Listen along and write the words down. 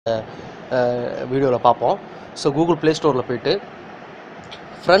வீடியோவில் பார்ப்போம். So Google play ஸ்டோரில் போய்ட்டு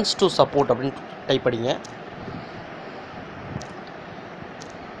ஃப்ரெண்ட்ஸ் டு சப்போர்ட் அப்படின்னு டைப் பண்ணிங்க.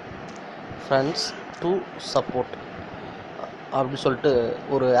 ஃப்ரெண்ட்ஸ் டு சப்போர்ட் அப்படின்னு சொல்லிட்டு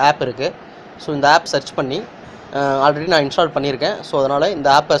ஒரு ஆப் இருக்குது. ஸோ இந்த ஆப் சர்ச் பண்ணி ஆல்ரெடி நான் இன்ஸ்டால் பண்ணியிருக்கேன். ஸோ அதனால் இந்த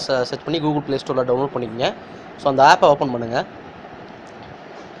ஆப்பை சர்ச் பண்ணி கூகுள் ப்ளே ஸ்டோரில் டவுன்லோட் பண்ணிக்கோங்க. ஸோ அந்த ஆப்பை ஓப்பன் பண்ணுங்கள்.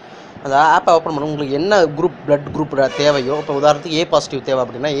 அந்த ஆப்பை ஓப்பன் பண்ண உங்களுக்கு என்ன பிளட் குரூப் தேவையோ, இப்போ உதாரணத்துக்கு ஏ பாசிட்டிவ் தேவை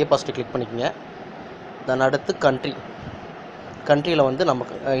அப்படின்னா ஏ பாசிட்டிவ் கிளிக் பண்ணிக்கோங்க. தென் அடுத்து கண்ட்ரியில் வந்து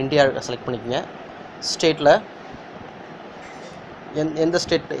நமக்கு இந்தியா செலக்ட் பண்ணிக்கோங்க. ஸ்டேட்டில்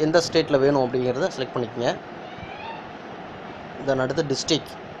எந்த ஸ்டேட்டில் வேணும் அப்படிங்கிறத செலக்ட் பண்ணிக்கோங்க. தென் அடுத்து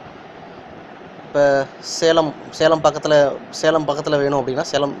டிஸ்ட்ரிக்ட், இப்போ சேலம் பக்கத்தில் வேணும் அப்படின்னா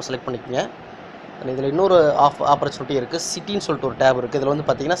சேலம் செலக்ட் பண்ணிக்கோங்க. இதில் இன்னொரு ஆப்பர்ச்சுனிட்டி இருக்குது. சிட்டின்னு சொல்லிட்டு ஒரு டேப் இருக்குது. இதில் வந்து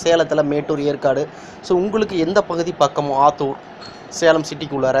பார்த்திங்கன்னா சேலத்தில் மேட்டூர், ஏற்காடு, ஸோ உங்களுக்கு எந்த பகுதி பக்கமோ, ஆத்தூர், சேலம்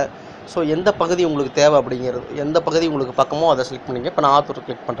சிட்டிக்குள்ளார, ஸோ எந்த பகுதி உங்களுக்கு தேவை அப்படிங்கிறது, எந்த பகுதி உங்களுக்கு பக்கமோ அதை செலக்ட் பண்ணிங்க. இப்போ நான் ஆத்தூர்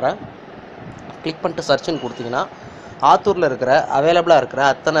கிளிக் பண்ணுறேன். கிளிக் பண்ணிட்டு சர்ச்சுன்னு கொடுத்தீங்கன்னா ஆத்தூரில் இருக்கிற அவைலபிளாக இருக்கிற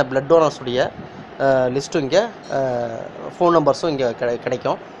அத்தனை பிளட் டோனர்ஸுடைய லிஸ்ட்டும் இங்கே, ஃபோன் நம்பர்ஸும் இங்கே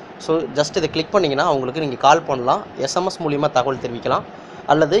கிடைக்கும். ஸோ ஜஸ்ட் இதை கிளிக் பண்ணிங்கன்னா அவங்களுக்கு நீங்கள் கால் பண்ணலாம், எஸ்எம்எஸ் மூலிமா தகவல் தெரிவிக்கலாம்,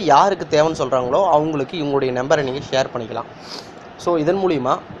 அல்லது யாருக்கு தேவைன்னு சொல்கிறாங்களோ அவங்களுக்கு இவங்களுடைய நம்பரை நீங்கள் ஷேர் பண்ணிக்கலாம். ஸோ இதன்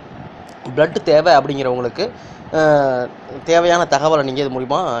மூலிமா பிளட் தேவை அப்படிங்கிறவங்களுக்கு தேவையான தகவலை நீங்கள் இது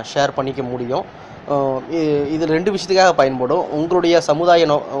மூலிமா ஷேர் பண்ணிக்க முடியும். இது 2 விஷயத்துக்காக பயன்படும். உங்களுடைய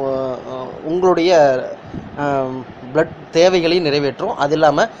உங்களுடைய பிளட் தேவைகளையும் நிறைவேற்றும். அது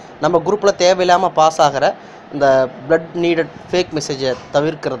இல்லாமல் நம்ம குரூப்பில் தேவையில்லாமல் பாஸ் ஆகிற இந்த பிளட் நீடட் ஃபேக் மெசேஜை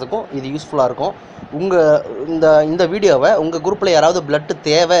தவிர்க்கிறதுக்கும் இது யூஸ்ஃபுல்லாக இருக்கும். இந்த வீடியோவை உங்கள் குரூப்பில் யாராவது பிளட்டு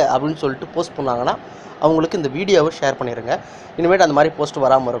தேவை அப்படின்னு சொல்லிட்டு போஸ்ட் பண்ணாங்கன்னா அவங்களுக்கு இந்த வீடியோவை ஷேர் பண்ணிடுங்க. இனிமேட்டு அந்த மாதிரி போஸ்ட்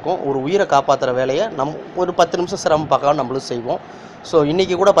வராமல் இருக்கும். ஒரு உயிரை காப்பாற்றுற வேலையை ஒரு 10 நிமிஷம் சிரமம் பார்க்காம நம்மளும் செய்வோம். ஸோ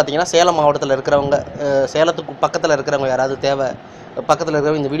இன்றைக்கி கூட பார்த்திங்கன்னா சேலம் மாவட்டத்தில் இருக்கிறவங்க, சேலத்துக்கு பக்கத்தில் இருக்கிறவங்க யாராவது பக்கத்தில்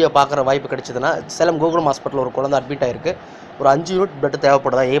இருக்கிறவங்க இந்த வீடியோ பார்க்குற வாய்ப்பு கிடைச்சிதுன்னா, சேலம் கோகுலம் ஹாஸ்பிட்டலில் ஒரு குழந்தை அட்மிட் ஆகிருக்கு. ஒரு 5 யூனிட் பிளட்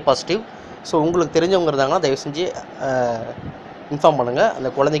தேவைப்படுதா, ஏ பாசிட்டிவ். ஸோ உங்களுக்கு தெரிஞ்சவங்க இருந்தாங்கன்னா தயவு செஞ்சு இன்ஃபார்ம் பண்ணுங்கள். அந்த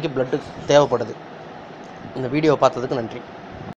குழந்தைக்கு பிளட்டு தேவைப்படுது. இந்த வீடியோவை பார்த்ததுக்கு நன்றி.